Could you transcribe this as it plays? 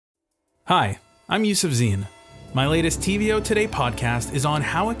Hi, I'm Yusuf Zine. My latest TVO Today podcast is on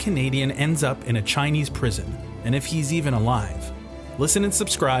how a Canadian ends up in a Chinese prison, and if he's even alive. Listen and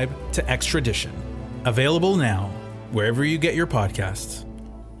subscribe to Extradition. Available now, wherever you get your podcasts.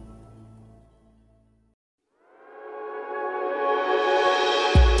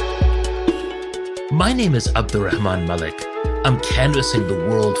 My name is Abdurrahman Malik. I'm canvassing the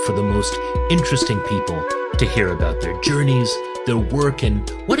world for the most interesting people to hear about their journeys, their work, and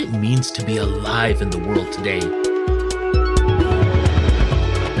what it means to be alive in the world today.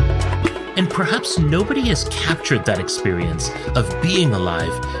 And perhaps nobody has captured that experience of being alive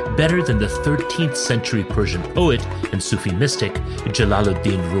better than the 13th century Persian poet and Sufi mystic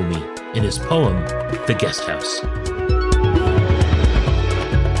Jalaluddin Rumi in his poem, The Guest House.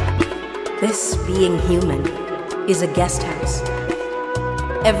 This being human is a guest house.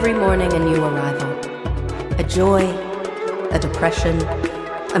 Every morning a new arrival. A joy, a depression,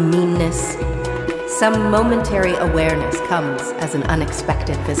 a meanness. Some momentary awareness comes as an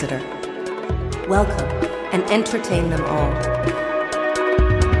unexpected visitor. Welcome and entertain them all.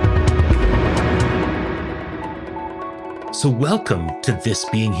 So welcome to This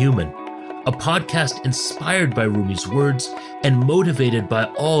Being Human, a podcast inspired by Rumi's words and motivated by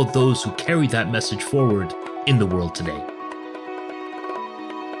all those who carry that message forward in the world today.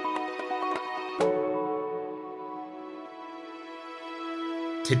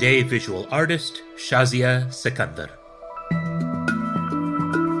 Today, visual artist Shazia Sikandar.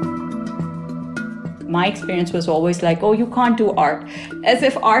 My experience was always like, oh, you can't do art, as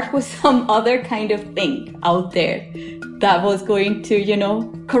if art was some other kind of thing out there that was going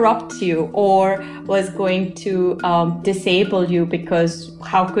to, corrupt you or was going to disable you, because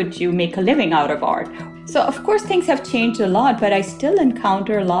how could you make a living out of art? So, of course, things have changed a lot, but I still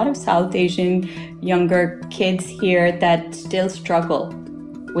encounter a lot of South Asian younger kids here that still struggle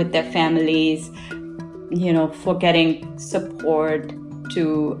with their families, for getting support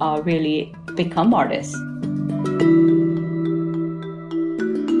to really become artists.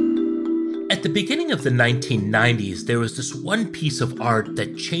 At the beginning of the 1990s, there was this one piece of art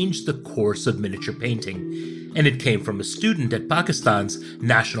that changed the course of miniature painting, and it came from a student at Pakistan's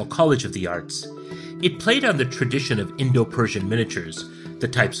National College of the Arts. It played on the tradition of Indo-Persian miniatures, the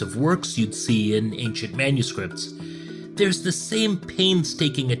types of works you'd see in ancient manuscripts. There's the same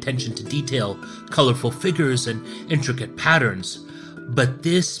painstaking attention to detail, colorful figures, and intricate patterns. But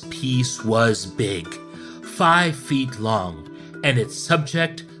this piece was big, 5 feet long, and its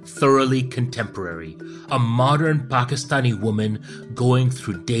subject thoroughly contemporary, a modern Pakistani woman going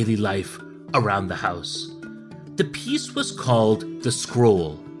through daily life around the house. The piece was called The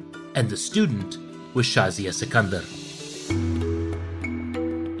Scroll, and the student was Shazia Sikandar.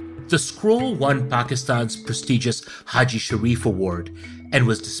 The scroll won Pakistan's prestigious Haji Sharif Award and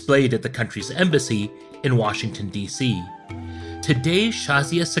was displayed at the country's embassy in Washington, D.C. Today,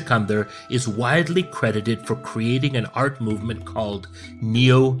 Shazia Sikandar is widely credited for creating an art movement called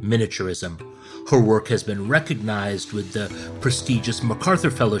Neo-Miniaturism. Her work has been recognized with the prestigious MacArthur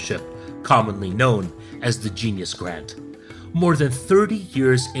Fellowship, commonly known as the Genius Grant. More than 30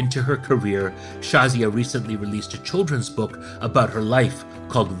 years into her career, Shazia recently released a children's book about her life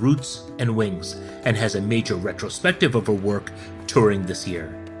called Roots and Wings, and has a major retrospective of her work touring this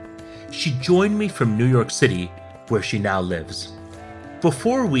year. She joined me from New York City, where she now lives.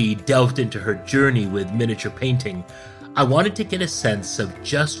 Before we delved into her journey with miniature painting, I wanted to get a sense of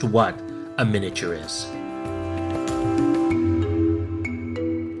just what a miniature is.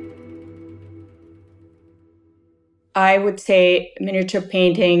 I would say miniature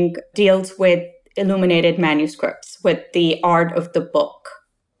painting deals with illuminated manuscripts, with the art of the book,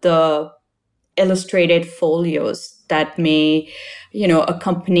 the illustrated folios that may,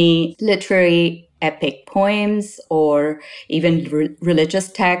 accompany literary epic poems or even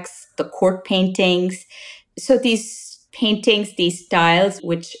religious texts, the court paintings. So these paintings, these styles,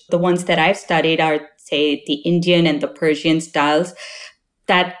 which the ones that I've studied are, say, the Indian and the Persian styles,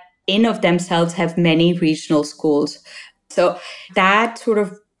 that in of themselves have many regional schools. So that sort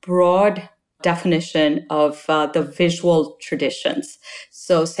of broad definition of the visual traditions.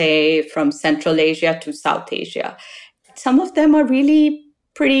 So say from Central Asia to South Asia. Some of them are really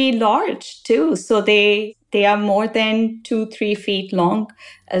pretty large too. So they are more than 2-3 feet long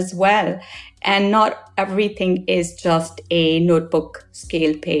as well. And not everything is just a notebook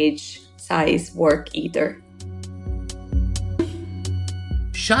scale page size work either.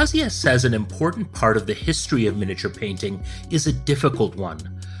 Shazia says an important part of the history of miniature painting is a difficult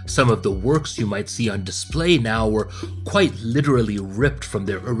one. Some of the works you might see on display now were quite literally ripped from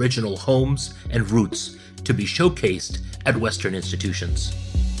their original homes and roots to be showcased at Western institutions.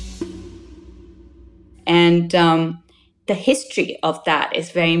 And the history of that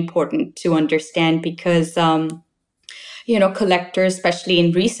is very important to understand because, collectors, especially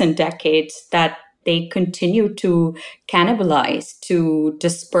in recent decades, that they continue to cannibalize, to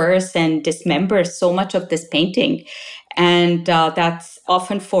disperse and dismember so much of this painting. And that's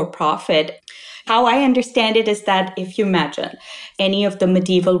often for profit. How I understand it is that if you imagine any of the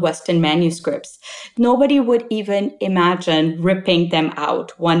medieval Western manuscripts, nobody would even imagine ripping them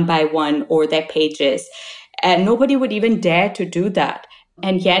out one by one or their pages. And nobody would even dare to do that.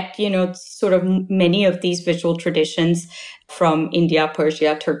 And yet, sort of many of these visual traditions from India,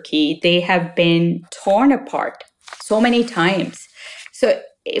 Persia, Turkey, they have been torn apart so many times. So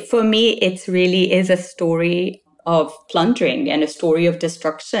for me, it really is a story of plundering and a story of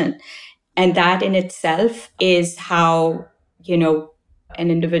destruction. And that in itself is how, an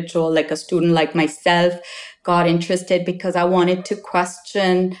individual, like a student like myself, got interested because I wanted to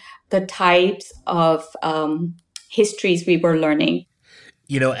question the types of histories we were learning.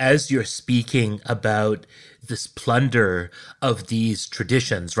 As you're speaking about this plunder of these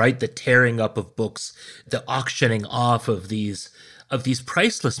traditions, right? The tearing up of books, the auctioning off of these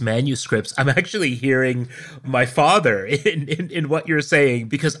priceless manuscripts, I'm actually hearing my father in what you're saying,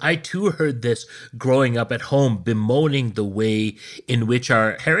 because I too heard this growing up at home, bemoaning the way in which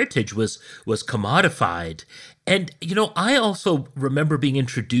our heritage was commodified. And, I also remember being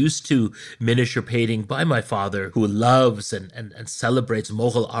introduced to miniature painting by my father, who loves and celebrates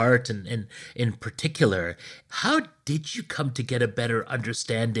Mughal art and in particular. How did you come to get a better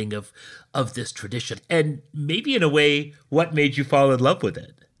understanding of this tradition? And maybe in a way, what made you fall in love with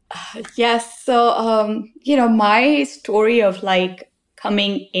it? Yes. So, my story of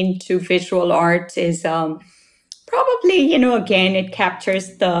coming into visual arts is probably, again, it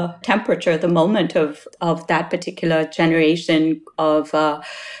captures the temperature, the moment of that particular generation of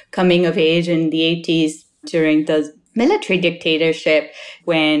coming of age in the 80s during the military dictatorship,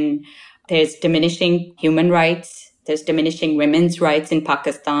 when there's diminishing human rights, there's diminishing women's rights in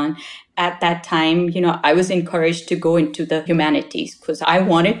Pakistan. At that time, I was encouraged to go into the humanities because I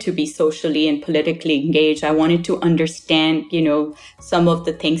wanted to be socially and politically engaged. I wanted to understand, some of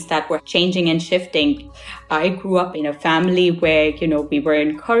the things that were changing and shifting. I grew up in a family where, we were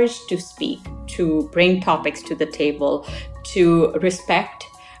encouraged to speak, to bring topics to the table, to respect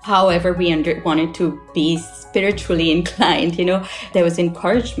however we wanted to be spiritually inclined. There was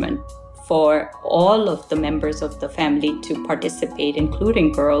encouragement for all of the members of the family to participate,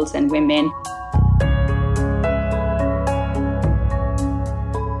 including girls and women.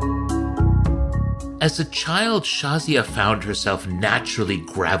 As a child, Shazia found herself naturally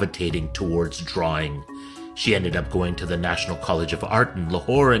gravitating towards drawing. She ended up going to the National College of Art in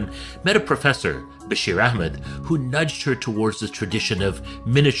Lahore and met a professor, Bashir Ahmed, who nudged her towards the tradition of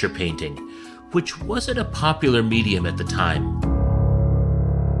miniature painting, which wasn't a popular medium at the time.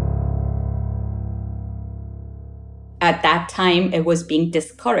 At that time, it was being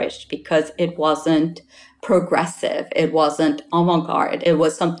discouraged because it wasn't progressive. It wasn't avant-garde. It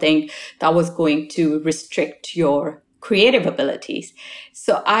was something that was going to restrict your creative abilities.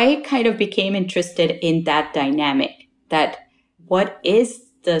 So I kind of became interested in that dynamic, that what is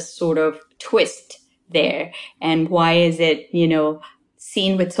the sort of twist there and why is it,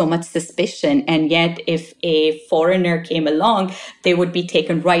 seen with so much suspicion. And yet if a foreigner came along, they would be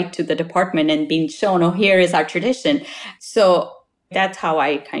taken right to the department and being shown, oh, here is our tradition. So that's how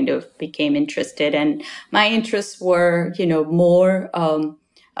I kind of became interested. And my interests were, more,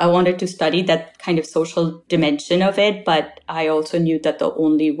 I wanted to study that kind of social dimension of it. But I also knew that the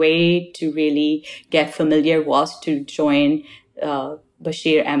only way to really get familiar was to join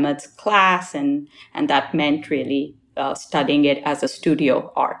Bashir Ahmed's class. And that meant really studying it as a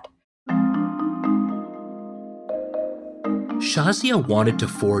studio art. Shazia wanted to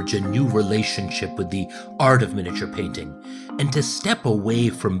forge a new relationship with the art of miniature painting and to step away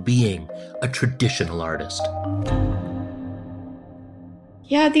from being a traditional artist.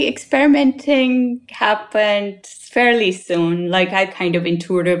 Yeah, the experimenting happened fairly soon. I kind of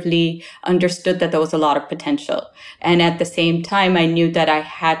intuitively understood that there was a lot of potential. And at the same time, I knew that I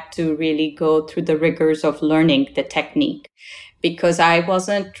had to really go through the rigors of learning the technique, because I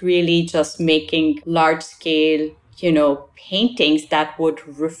wasn't really just making large scale, paintings that would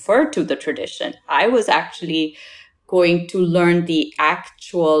refer to the tradition. I was actually going to learn the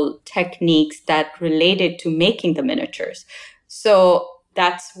actual techniques that related to making the miniatures. So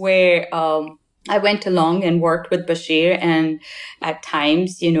that's where I went along and worked with Bashir. And at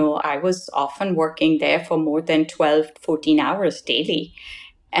times, I was often working there for more than 12, 14 hours daily.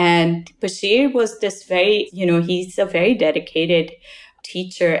 And Bashir was this very, he's a very dedicated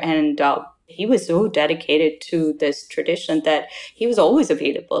teacher. And he was so dedicated to this tradition that he was always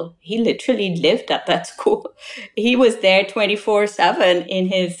available. He literally lived at that school. He was there 24/7 in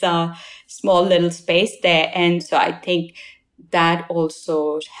his small little space there. And so I think that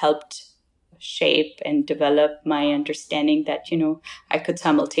also helped shape and develop my understanding that, I could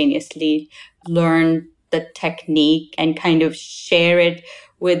simultaneously learn the technique and kind of share it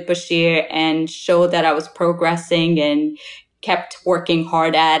with Bashir and show that I was progressing and kept working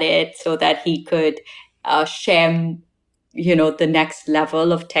hard at it so that he could share, the next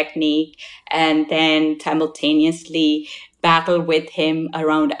level of technique, and then simultaneously battle with him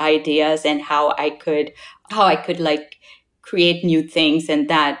around ideas and how I could like create new things. And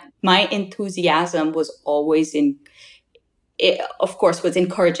that my enthusiasm was always of course, was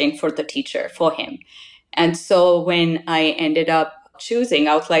encouraging for the teacher, for him. And so when I ended up choosing,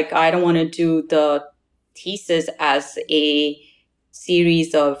 I was like, I don't want to do the thesis as a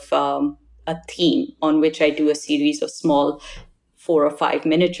series of a theme on which I do a series of small 4 or 5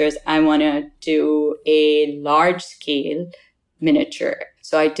 miniatures. I want to do a large scale miniature.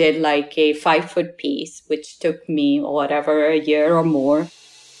 So I did like a 5-foot piece, which took me whatever, a year or more.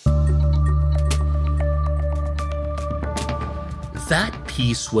 That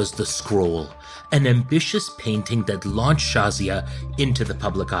piece was The Scroll, an ambitious painting that launched Shazia into the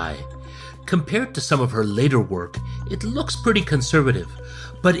public eye. Compared to some of her later work, it looks pretty conservative,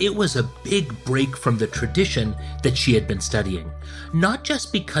 but it was a big break from the tradition that she had been studying, not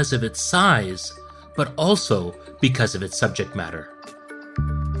just because of its size, but also because of its subject matter.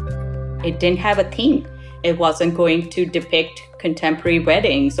 It didn't have a theme. It wasn't going to depict contemporary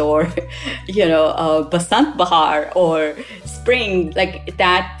weddings or, Basant Bahar or spring. Like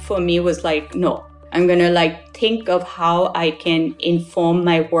that for me was like, no, I'm going to think of how I can inform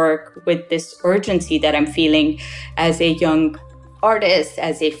my work with this urgency that I'm feeling as a young artist,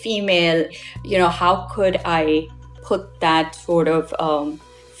 as a female. How could I put that sort of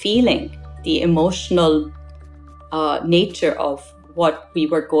feeling, the emotional nature of what we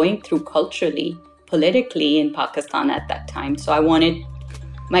were going through culturally, politically in Pakistan at that time. So I wanted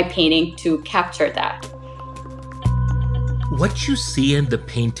my painting to capture that. What you see in the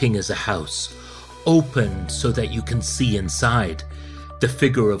painting is a house, open so that you can see inside. The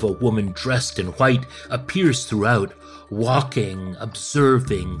figure of a woman dressed in white appears throughout, walking,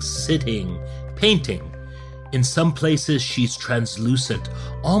 observing, sitting, painting. In some places, she's translucent,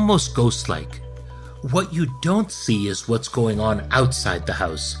 almost ghost-like. What you don't see is what's going on outside the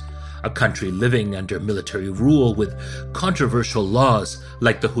house. A country living under military rule with controversial laws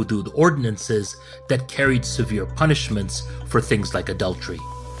like the Hudud ordinances that carried severe punishments for things like adultery.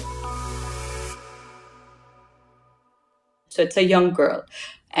 So it's a young girl,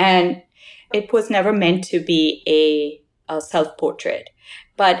 and it was never meant to be a self-portrait.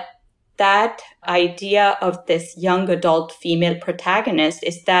 But that idea of this young adult female protagonist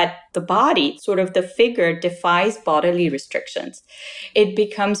is that the body, sort of the figure, defies bodily restrictions. It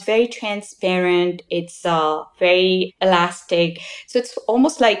becomes very transparent. It's very elastic. So it's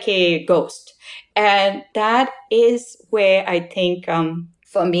almost like a ghost. And that is where I think,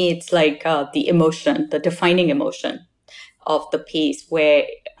 for me, it's like the emotion, the defining emotion of the piece, where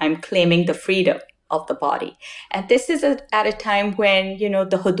I'm claiming the freedom of the body. And this is at a time when,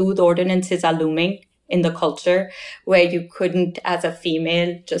 the Hudud ordinances are looming in the culture, where you couldn't, as a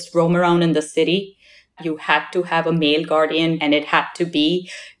female, just roam around in the city. You had to have a male guardian, and it had to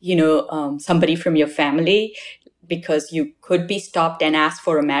be, somebody from your family, because you could be stopped and asked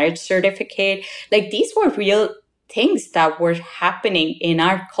for a marriage certificate. Like, these were real things that were happening in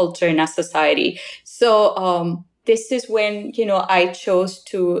our culture, in our society. So, this is when, I chose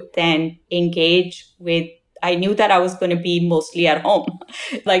to then engage with, I knew that I was going to be mostly at home.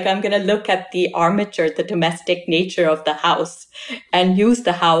 Like, I'm going to look at the armature, the domestic nature of the house, and use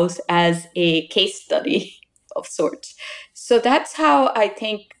the house as a case study of sorts. So that's how I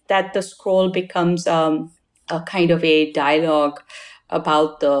think that the scroll becomes a kind of a dialogue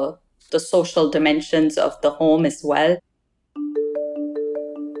about the social dimensions of the home as well.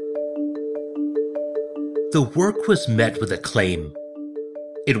 The work was met with acclaim.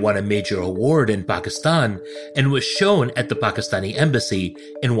 It won a major award in Pakistan and was shown at the Pakistani embassy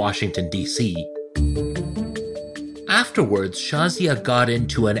in Washington, D.C. Afterwards, Shazia got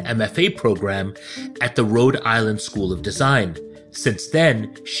into an MFA program at the Rhode Island School of Design. Since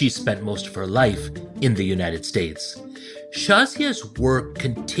then, she spent most of her life in the United States. Shazia's work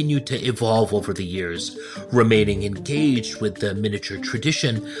continued to evolve over the years, remaining engaged with the miniature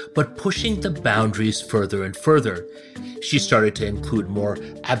tradition, but pushing the boundaries further and further. She started to include more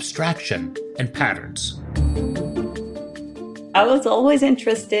abstraction and patterns. I was always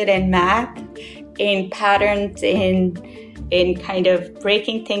interested in math, in patterns, in kind of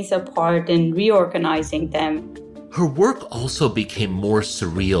breaking things apart and reorganizing them. Her work also became more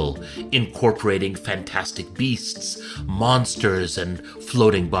surreal, incorporating fantastic beasts, monsters, and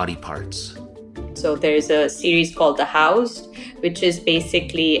floating body parts. So there's a series called The House, which is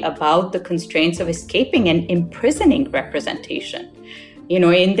basically about the constraints of escaping and imprisoning representation. You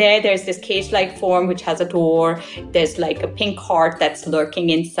know, in there's this cage-like form which has a door. There's like a pink heart that's lurking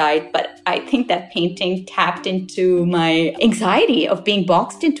inside. But I think that painting tapped into my anxiety of being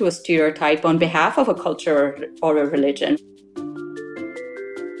boxed into a stereotype on behalf of a culture or a religion.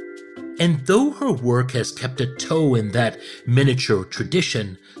 And though her work has kept a toe in that miniature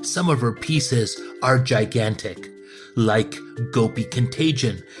tradition, some of her pieces are gigantic. Like Gopi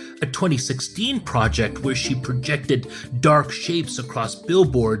Contagion, a 2016 project where she projected dark shapes across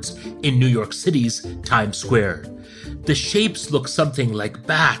billboards in New York City's Times Square. The shapes look something like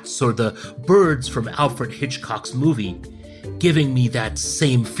bats or the birds from Alfred Hitchcock's movie, giving me that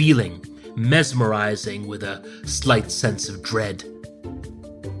same feeling, mesmerizing with a slight sense of dread.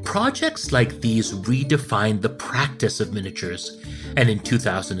 Projects like these redefined the practice of miniatures, and in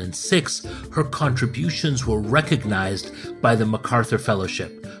 2006, her contributions were recognized by the MacArthur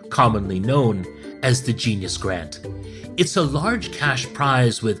Fellowship, commonly known as the Genius Grant. It's a large cash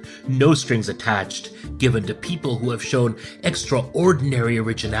prize with no strings attached, given to people who have shown extraordinary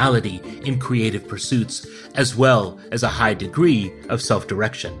originality in creative pursuits, as well as a high degree of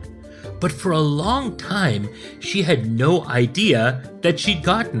self-direction. But for a long time, she had no idea that she'd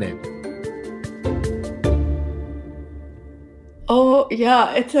gotten it. Oh,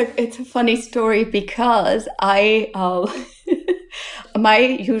 yeah, it's a funny story because my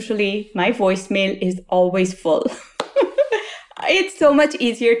voicemail is always full. It's so much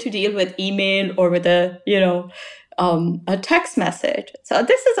easier to deal with email or with a text message. So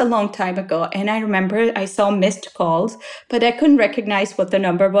this is a long time ago. And I remember I saw missed calls, but I couldn't recognize what the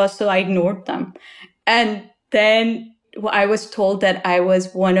number was. So I ignored them. And then I was told that I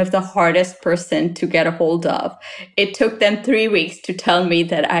was one of the hardest person to get a hold of. It took them 3 weeks to tell me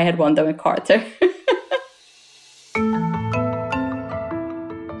that I had won the MacArthur.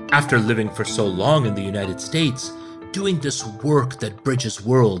 After living for so long in the United States, doing this work that bridges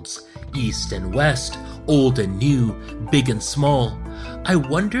worlds, East and West, old and new, big and small, I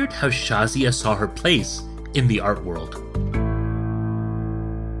wondered how Shazia saw her place in the art world.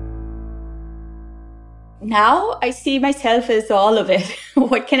 Now I see myself as all of it.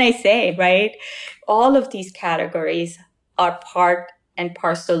 What can I say, right? All of these categories are part and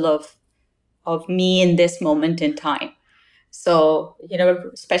parcel of me in this moment in time. So,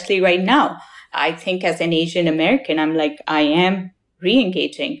 especially right now, I think as an Asian American, I am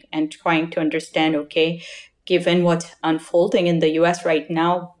re-engaging and trying to understand, okay, given what's unfolding in the US right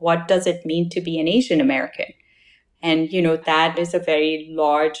now, what does it mean to be an Asian American? And, that is a very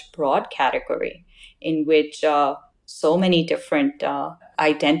large, broad category in which so many different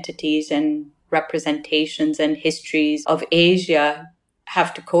identities and representations and histories of Asia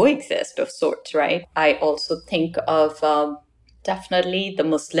have to coexist of sorts, right? I also think of definitely the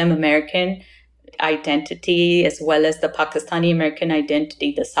Muslim American identity as well as the Pakistani American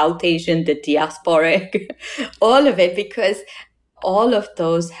identity, the South Asian, the diasporic, all of it, because all of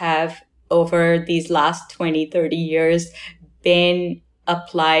those have over these last 20, 30 years been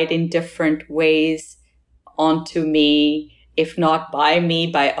applied in different ways onto me, if not by me,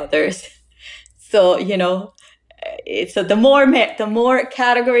 by others. So, so the more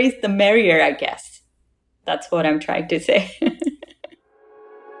categories, the merrier, I guess. That's what I'm trying to say.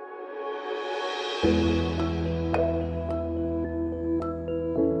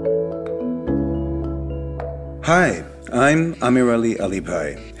 Hi, I'm Amirali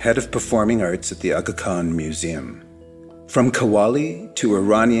Alibhai, Head of Performing Arts at the Aga Khan Museum. From Qawwali to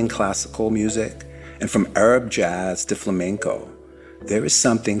Iranian classical music, and from Arab jazz to flamenco, there is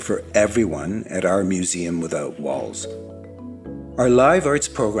something for everyone at our Museum Without Walls. Our live arts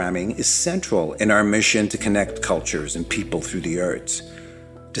programming is central in our mission to connect cultures and people through the arts.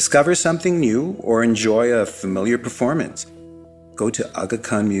 Discover something new or enjoy a familiar performance. Go to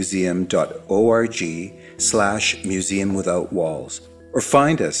agakhanmuseum.org/Museum Without Walls or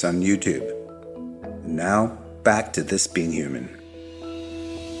find us on YouTube. And now, back to This Being Human.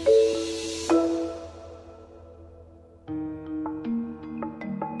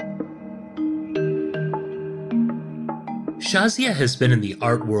 Shazia has been in the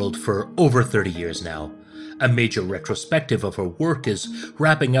art world for over 30 years now. A major retrospective of her work is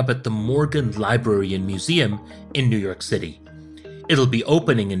wrapping up at the Morgan Library and Museum in New York City. It'll be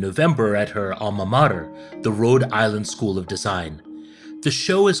opening in November at her alma mater, the Rhode Island School of Design. The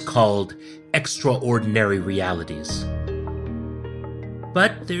show is called Extraordinary Realities.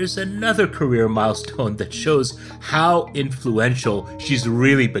 But there's another career milestone that shows how influential she's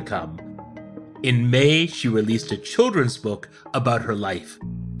really become. In May, she released a children's book about her life.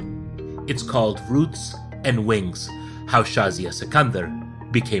 It's called Roots and Wings: How Shazia Sikandar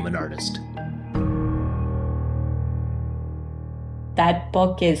Became an Artist. That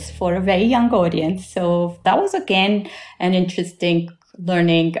book is for a very young audience. So that was, again, an interesting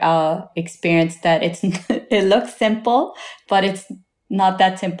learning experience that it looks simple, but it's not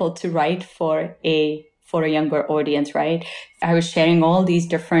that simple to write for a younger audience, right? I was sharing all these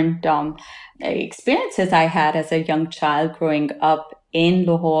different experiences I had as a young child growing up in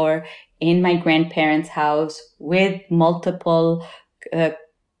Lahore, in my grandparents' house, with multiple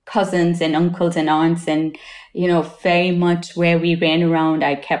cousins and uncles and aunts, and, very much where we ran around.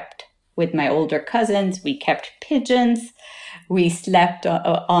 I kept with my older cousins, we kept pigeons. We slept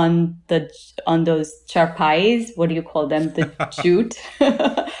on those charpais. What do you call them? The jute,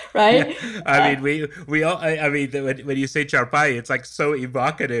 right? Yeah. I mean, we all. I mean, when you say charpai, it's like so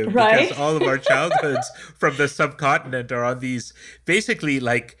evocative, right? Because all of our childhoods from the subcontinent are on these basically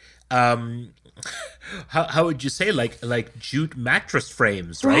like. How would you say like jute mattress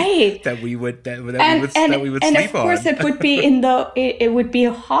frames, right? That we would sleep on. And of course, it would be it would be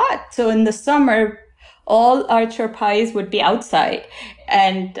hot. So in the summer, all our charpais would be outside,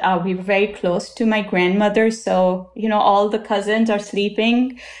 and we were very close to my grandmother. So, all the cousins are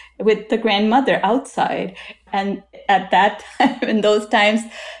sleeping with the grandmother outside. And at that time, in those times,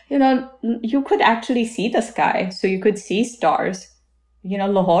 you could actually see the sky. So you could see stars.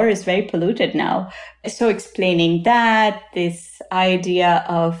 Lahore is very polluted now. So explaining that, this idea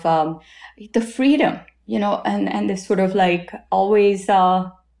of the freedom, and this sort of like always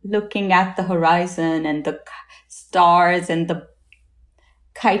looking at the horizon and the stars and the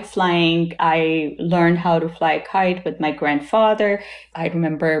kite flying. I learned how to fly a kite with my grandfather. I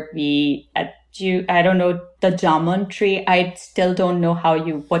remember I don't know, the jamun tree. I still don't know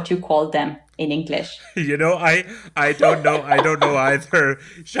what you call them in English. I don't know. I don't know either,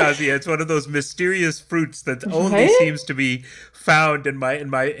 Shazia. It's one of those mysterious fruits that only seems to be found in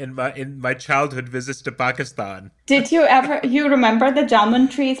my childhood visits to Pakistan. Did you remember the jamun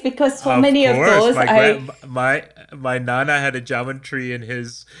trees? Because so many of those. My nana had a jamun tree in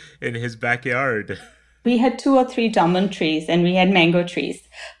his backyard. We had 2 or 3 jamun trees and we had mango trees.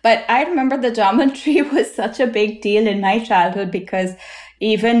 But I remember the jamun tree was such a big deal in my childhood because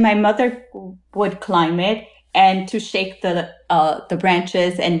even my mother would climb it and to shake the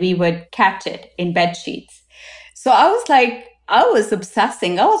branches, and we would catch it in bed sheets. So I was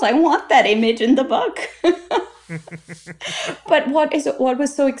obsessing. I want that image in the book. But what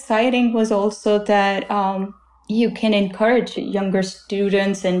was so exciting was also that you can encourage younger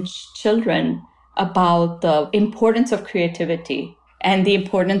students and children about the importance of creativity and the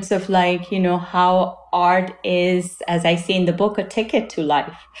importance of how art is, as I say in the book, a ticket to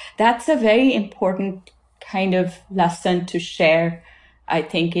life. That's a very important kind of lesson to share, I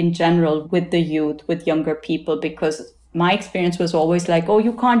think, in general with the youth, with younger people, because my experience was always like, oh,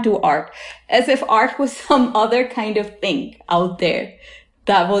 you can't do art, as if art was some other kind of thing out there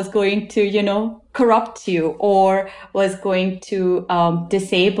that was going to, corrupt you or was going to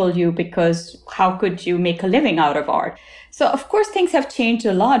disable you, because how could you make a living out of art? So, of course, things have changed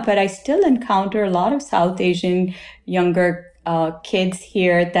a lot, but I still encounter a lot of South Asian younger kids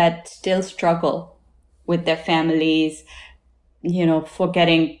here that still struggle with their families, for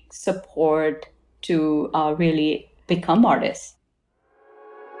getting support to really become artists.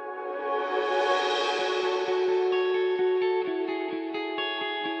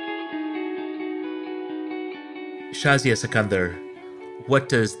 Shazia Sikandar, what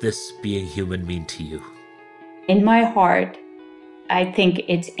does this being human mean to you? In my heart, I think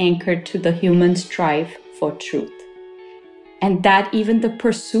it's anchored to the human strive for truth. And that even the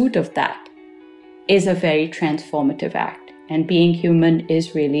pursuit of that is a very transformative act. And being human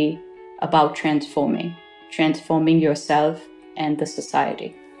is really about transforming yourself and the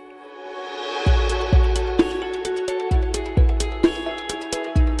society.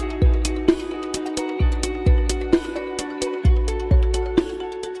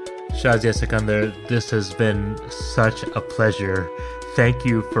 Shazia Sikandar, this has been such a pleasure. Thank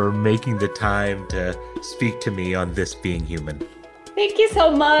you for making the time to speak to me on This Being Human. Thank you so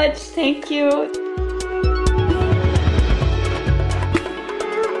much. Thank you.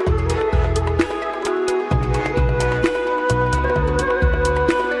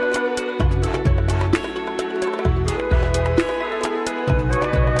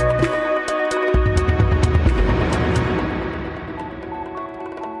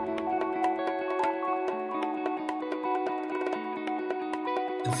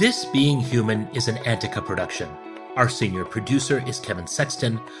 This Being Human is an Antica production. Our senior producer is Kevin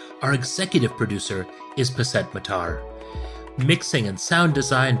Sexton. Our executive producer is Pasent Matar. Mixing and sound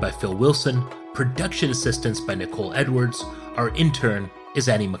design by Phil Wilson. Production assistance by Nicole Edwards. Our intern is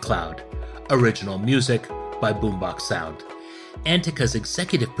Annie McLeod. Original music by Boombox Sound. Antica's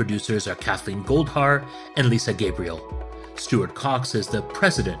executive producers are Kathleen Goldhar and Lisa Gabriel. Stuart Cox is the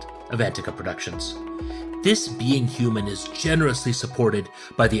president of Antica Productions. This Being Human is generously supported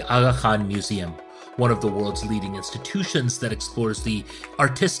by the Aga Khan Museum, one of the world's leading institutions that explores the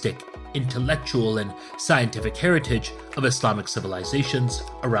artistic, intellectual, and scientific heritage of Islamic civilizations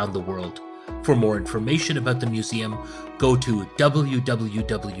around the world. For more information about the museum, go to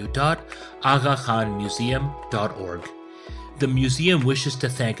www.agakhanmuseum.org. The museum wishes to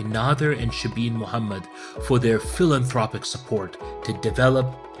thank Nader and Shabin Muhammad for their philanthropic support to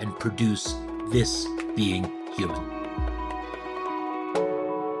develop and produce This Being Human.